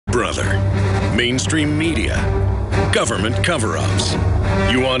Brother, mainstream media, government cover-ups.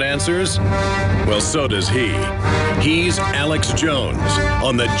 You want answers? Well, so does he. He's Alex Jones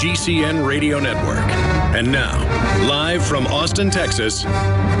on the GCN Radio Network. And now, live from Austin, Texas,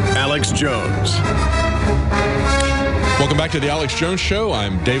 Alex Jones. Welcome back to the Alex Jones Show.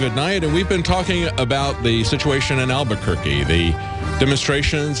 I'm David Knight, and we've been talking about the situation in Albuquerque, the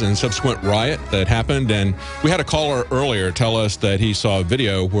demonstrations and subsequent riot that happened. And we had a caller earlier tell us that he saw a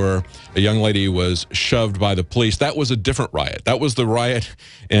video where a young lady was shoved by the police. That was a different riot. That was the riot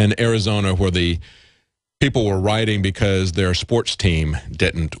in Arizona where the people were rioting because their sports team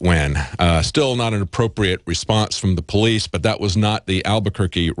didn't win. Still not an appropriate response from the police, but that was not the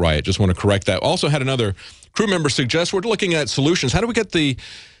Albuquerque riot. Just want to correct that. Also had another crew member suggest we're looking at solutions. How do we get the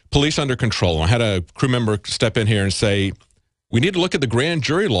police under control? I had a crew member step in here and say, we need to look at the grand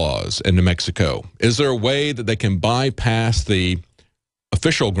jury laws in New Mexico. Is there a way that they can bypass the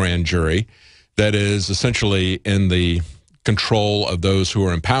official grand jury that is essentially in the control of those who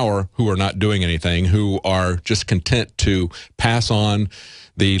are in power, who are not doing anything, who are just content to pass on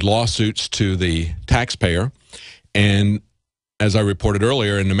the lawsuits to the taxpayer? And as I reported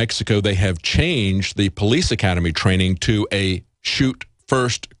earlier, in New Mexico, they have changed the police academy training to a shoot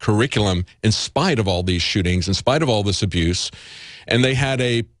first curriculum in spite of all these shootings, in spite of all this abuse. And they had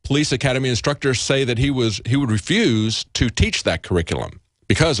a police academy instructor say that he would refuse to teach that curriculum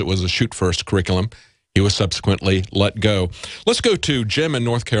because it was a shoot first curriculum. He was subsequently let go. Let's go to Jim in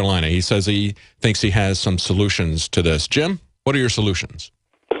North Carolina. He says he thinks he has some solutions to this. Jim, what are your solutions?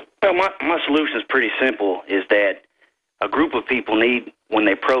 Well, my solution is pretty simple, is that a group of people need, when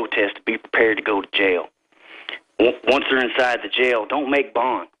they protest, to be prepared to go to jail. Once they're inside the jail, don't make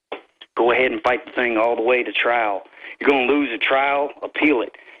bond. Go ahead and fight the thing all the way to trial. You're going to lose a trial, appeal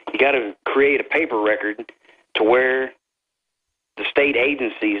it. You got to create a paper record to where the state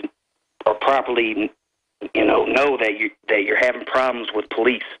agencies are properly, know that you're having problems with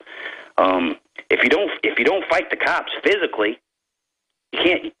police. If you don't fight the cops physically, you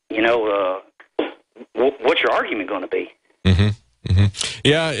can't. What's your argument going to be? Mm-hmm. Mm-hmm.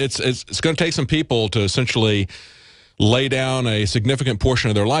 Yeah, it's going to take some people to essentially lay down a significant portion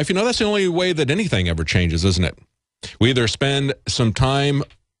of their life. That's the only way that anything ever changes, isn't it? We either spend some time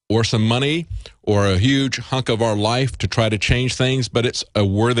or some money or a huge hunk of our life to try to change things, but it's a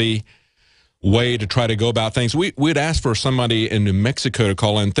worthy way to try to go about things. We'd asked for somebody in New Mexico to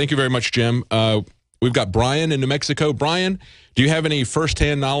call in. Thank you very much, Jim. We've got Brian in New Mexico. Brian, do you have any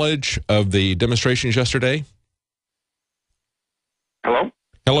firsthand knowledge of the demonstrations yesterday? Hello?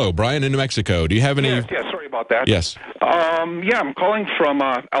 Hello, Brian in New Mexico. Do you have any? Yes, sorry about that. Yes. I'm calling from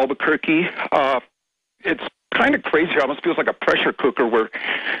Albuquerque. It's kind of crazy. It almost feels like a pressure cooker where,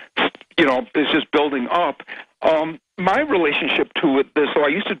 it's just building up. My relationship to this, so I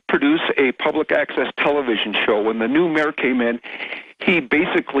used to produce a public access television show. When the new mayor came in, he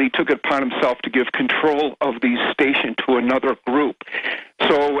basically took it upon himself to give control of the station to another group.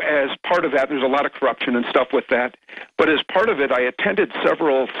 So as part of that, there's a lot of corruption and stuff with that. But as part of it, I attended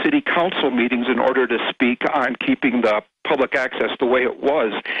several city council meetings in order to speak on keeping the public access the way it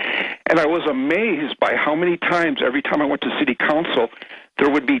was. And I was amazed by how many times, every time I went to city council, there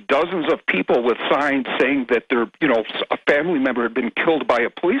would be dozens of people with signs saying that a family member had been killed by a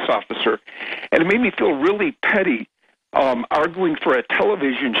police officer. And it made me feel really petty arguing for a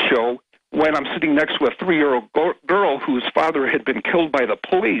television show when I'm sitting next to a 3-year-old girl whose father had been killed by the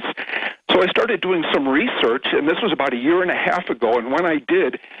police. So I started doing some research, and this was about 1.5 years ago, and when I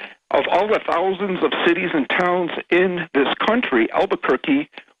did, of all the thousands of cities and towns in this country, Albuquerque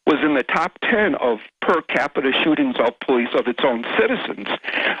was in the top 10 of per capita shootings of police of its own citizens.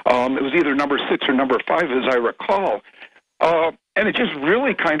 It was either number 6 or number 5, as I recall. And it just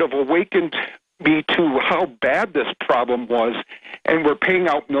really kind of awakened me to how bad this problem was, and we're paying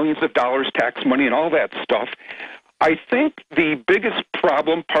out millions of dollars, tax money, and all that stuff. I think the biggest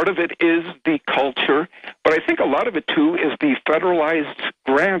problem, part of it is the culture, but I think a lot of it, too, is the federalized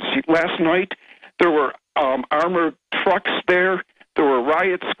grants. Last night, there were armored trucks there. There were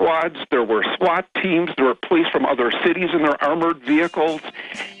riot squads, there were SWAT teams, there were police from other cities in their armored vehicles,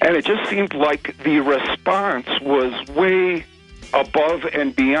 and it just seemed like the response was way above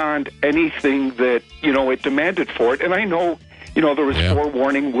and beyond anything that, it demanded for it. And I know, there was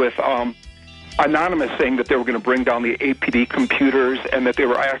forewarning with Anonymous saying that they were going to bring down the APD computers and that they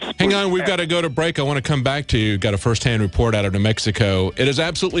were asked... Hang on, we've got to go to break. I want to come back to you. Got a first-hand report out of New Mexico. It is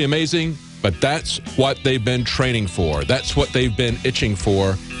absolutely amazing, but that's what they've been training for. That's what they've been itching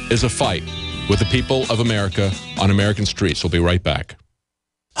for, is a fight with the people of America on American streets. We'll be right back.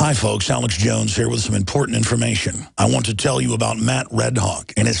 Hi folks, Alex Jones here with some important information. I want to tell you about Matt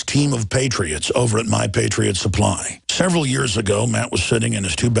Redhawk and his team of patriots over at My Patriot Supply. Several years ago, Matt was sitting in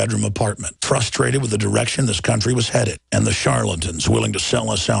his 2-bedroom apartment, frustrated with the direction this country was headed and the charlatans willing to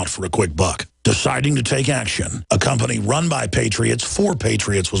sell us out for a quick buck. Deciding to take action, a company run by patriots for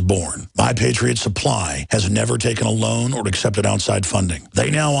patriots was born. My Patriot Supply has never taken a loan or accepted outside funding.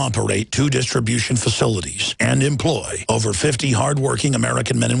 They now operate 2 distribution facilities and employ over 50 hardworking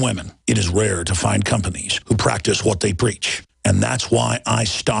American men and women. It is rare to find companies who practice what they preach. And that's why I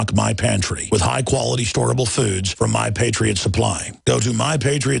stock my pantry with high-quality storable foods from My Patriot Supply. Go to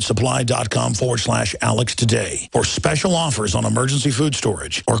mypatriotsupply.com/Alex today for special offers on emergency food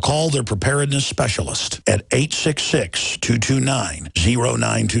storage, or call their preparedness specialist at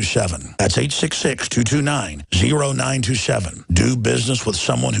 866-229-0927. That's 866-229-0927. Do business with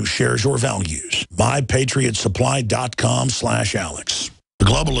someone who shares your values. mypatriotsupply.com/Alex. The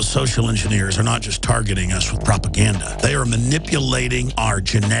globalist social engineers are not just targeting us with propaganda. They are manipulating our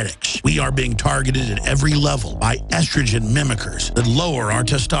genetics. We are being targeted at every level by estrogen mimickers that lower our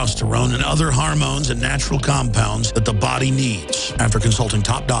testosterone and other hormones and natural compounds that the body needs. After consulting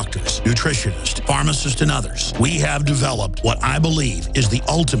top doctors, nutritionists, pharmacists, and others, we have developed what I believe is the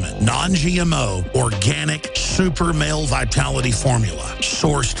ultimate non-GMO organic super male vitality formula,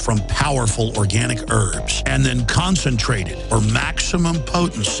 sourced from powerful organic herbs and then concentrated for maximum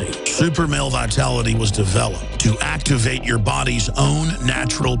potency. Super Male Vitality was developed to activate your body's own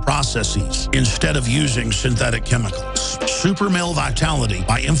natural processes instead of using synthetic chemicals. Super Male Vitality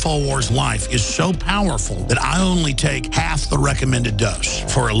by InfoWars Life is so powerful that I only take half the recommended dose.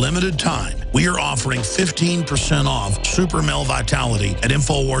 For a limited time, we are offering 15% off Super Male Vitality at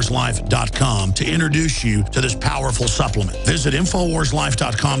InfoWarsLife.com to introduce you to this powerful supplement. Visit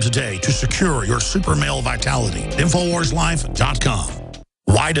InfoWarsLife.com today to secure your Super Male Vitality. InfoWarsLife.com.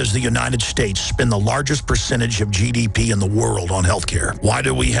 Why does the United States spend the largest percentage of GDP in the world on healthcare? Why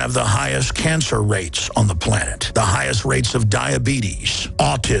do we have the highest cancer rates on the planet, the highest rates of diabetes,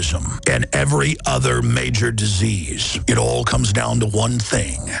 autism, and every other major disease? It all comes down to one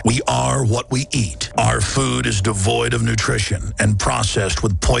thing. We are what we eat. Our food is devoid of nutrition and processed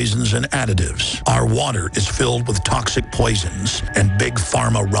with poisons and additives. Our water is filled with toxic poisons and big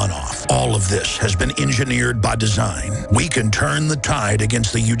pharma runoff. All of this has been engineered by design. We can turn the tide against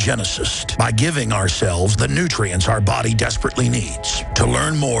the eugenicist by giving ourselves the nutrients our body desperately needs. To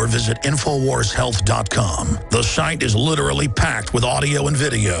learn more, visit InfoWarsHealth.com. The site is literally packed with audio and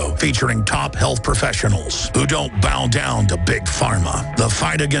video featuring top health professionals who don't bow down to big pharma. The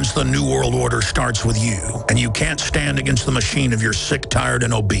fight against the New World Order starts with you, and you can't stand against the machine if you're sick, tired,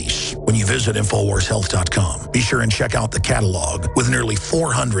 and obese. When you visit InfoWarsHealth.com, be sure and check out the catalog with nearly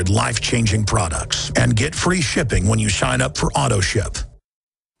 400 life-changing products, and get free shipping when you sign up for AutoShip.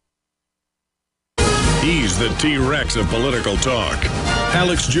 He's the T-Rex of political talk.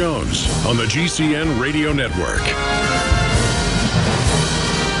 Alex Jones on the GCN Radio Network.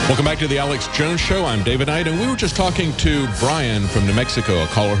 Welcome back to the Alex Jones Show. I'm David Knight, and we were just talking to Brian from New Mexico, a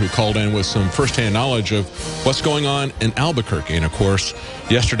caller who called in with some firsthand knowledge of what's going on in Albuquerque. And, of course,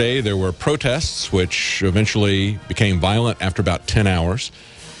 yesterday there were protests, which eventually became violent after about 10 hours.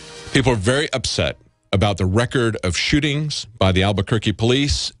 People are very upset about the record of shootings by the Albuquerque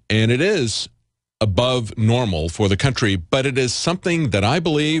police, and it is above normal for the country, but it is something that I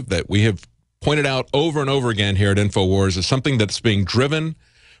believe that we have pointed out over and over again here at InfoWars is something that's being driven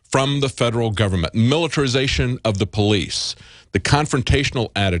from the federal government. Militarization of the police, the confrontational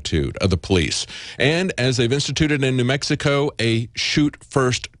attitude of the police, and as they've instituted in New Mexico, a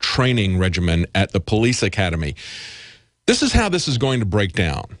shoot-first training regimen at the police academy. This is how this is going to break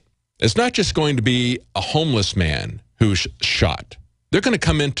down. It's not just going to be a homeless man who's shot. They're going to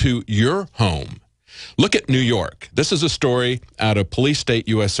come into your home. Look at New York. This is a story out of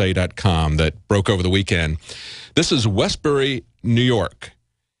PoliceStateUSA.com that broke over the weekend. This is Westbury, New York,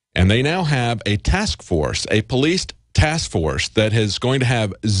 and they now have a task force, a police task force that is going to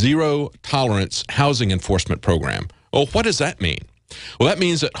have zero-tolerance housing enforcement program. Well, what does that mean? Well, that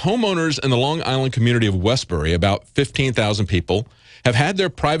means that homeowners in the Long Island community of Westbury, about 15,000 people, have had their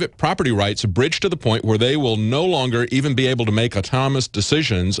private property rights abridged to the point where they will no longer even be able to make autonomous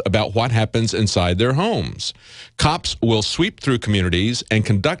decisions about what happens inside their homes. Cops will sweep through communities and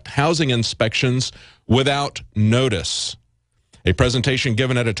conduct housing inspections without notice. A presentation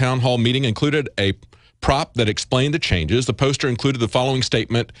given at a town hall meeting included a prop that explained the changes. The poster included the following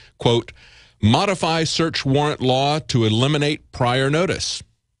statement, quote, "Modify search warrant law to eliminate prior notice."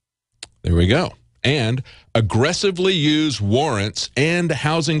 There we go. And aggressively use warrants and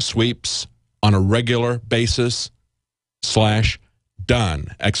housing sweeps on a regular basis /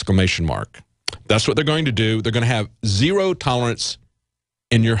 done, exclamation mark. That's what they're going to do. They're going to have zero tolerance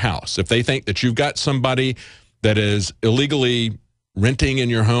in your house. If they think that you've got somebody that is illegally renting in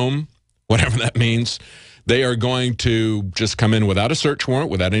your home, whatever that means, they are going to just come in without a search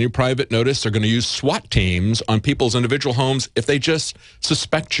warrant, without any private notice. They're going to use SWAT teams on people's individual homes if they just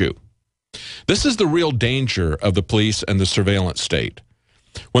suspect you. This is the real danger of the police and the surveillance state.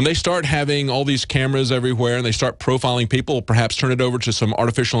 When they start having all these cameras everywhere and they start profiling people, perhaps turn it over to some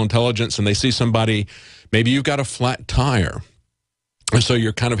artificial intelligence, and they see somebody, maybe you've got a flat tire. And so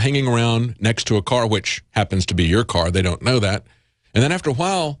you're kind of hanging around next to a car, which happens to be your car. They don't know that. And then after a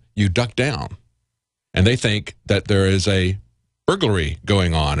while, you duck down. And they think that there is a burglary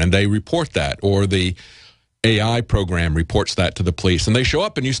going on, and they report that, or the AI program reports that to the police. And they show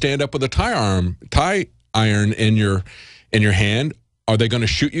up, and you stand up with a tie iron in your hand. Are they going to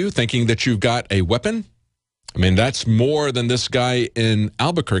shoot you thinking that you've got a weapon? I mean, that's more than this guy in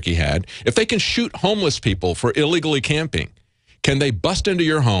Albuquerque had. If they can shoot homeless people for illegally camping, can they bust into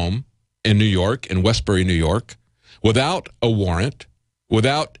your home in New York, in Westbury, New York, without a warrant,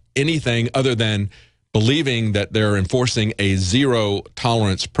 without anything other than believing that they're enforcing a zero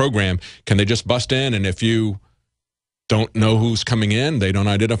tolerance program? Can they just bust in, and if you don't know who's coming in, they don't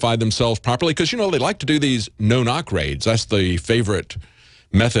identify themselves properly? Because, you know, they like to do these no-knock raids. That's the favorite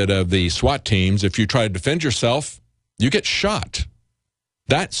method of the SWAT teams. If you try to defend yourself, you get shot.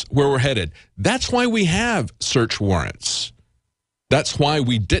 That's where we're headed. That's why we have search warrants. That's why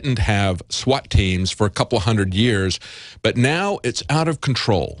we didn't have SWAT teams for a couple hundred years. But now it's out of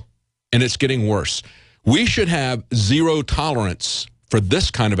control, and it's getting worse. We should have zero tolerance for this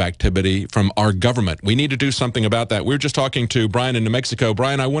kind of activity from our government. We need to do something about that. We were just talking to Brian in New Mexico.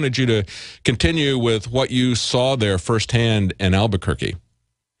 Brian, I wanted you to continue with what you saw there firsthand in Albuquerque.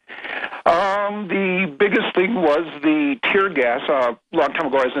 The biggest thing was the tear gas. A long time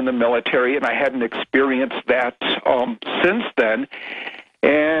ago, I was in the military, and I hadn't experienced that since then.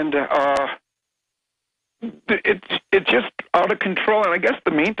 And it's just out of control. And I guess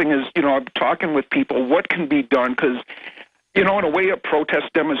the main thing is, you know, I'm talking with people, what can be done? Because, you know, in a way, a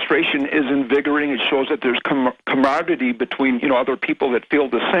protest demonstration is invigorating. It shows that there's camaraderie between, you know, other people that feel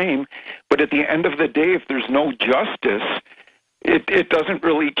the same. But at the end of the day, if there's no justice, it doesn't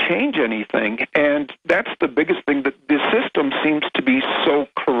really change anything. And that's the biggest thing, that the system seems to be so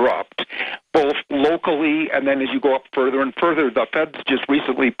corrupt, both locally and then as you go up further and further. The feds just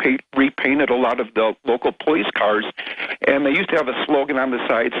recently repainted a lot of the local police cars, and they used to have a slogan on the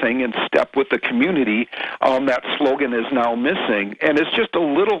side saying, "In step with the community." That slogan is now missing. And it's just a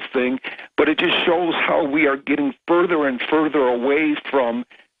little thing, but it just shows how we are getting further and further away from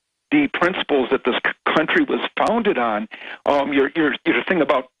the principles that this country was founded on. Your thing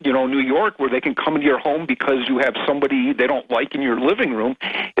about, you know, New York, where they can come into your home because you have somebody they don't like in your living room,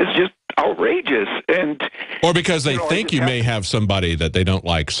 is just outrageous. And or because they think you may have somebody that they don't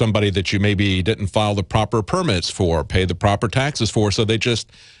like, somebody that you maybe didn't file the proper permits for, pay the proper taxes for, so they just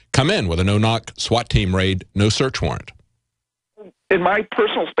come in with a no-knock SWAT team raid, no search warrant. In my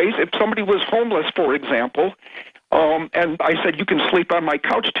personal space, if somebody was homeless, for example, and I said, "You can sleep on my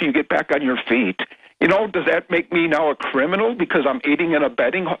couch till you get back on your feet," you know, does that make me now a criminal because I'm aiding and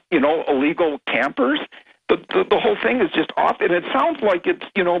abetting, you know, illegal campers? The whole thing is just off, and it sounds like it's,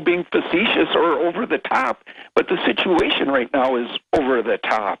 you know, being facetious or over the top, but the situation right now is over the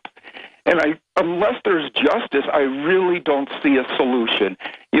top. And unless there's justice, I really don't see a solution.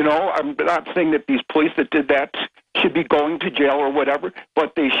 You know, I'm not saying that these police that did that should be going to jail or whatever,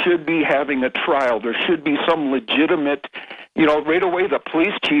 but they should be having a trial. There should be some legitimate, you know, right away the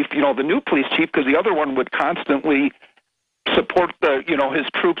police chief, you know, the new police chief, because the other one would constantly support the, you know, his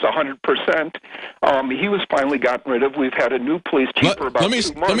troops 100%. He was finally gotten rid of. We've had a new police chief for about 2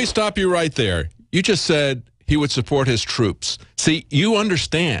 months. Let me stop you right there. You just said he would support his troops. See, you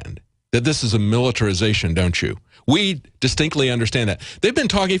understand that this is a militarization, don't you? We distinctly understand that. They've been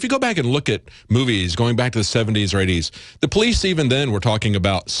talking, if you go back and look at movies going back to the 70s or 80s, the police even then were talking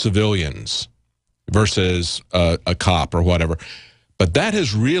about civilians versus a cop or whatever. But that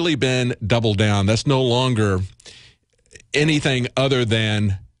has really been doubled down. That's no longer anything other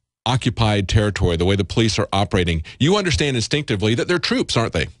than occupied territory, the way the police are operating. You understand instinctively that they're troops,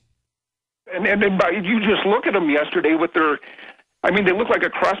 aren't they? And you just look at them yesterday with their, I mean, they look like a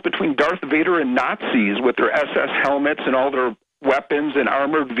cross between Darth Vader and Nazis with their SS helmets and all their weapons and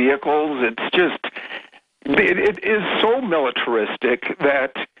armored vehicles. It's just, it is so militaristic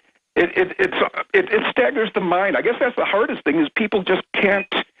that it staggers the mind. I guess that's the hardest thing, is people just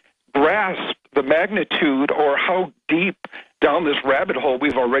can't grasp the magnitude or how deep down this rabbit hole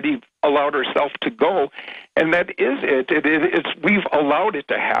we've already allowed ourselves to go, and that is it. It's we've allowed it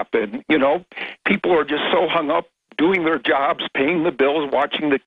to happen. You know, people are just so hung up doing their jobs, paying the bills, watching the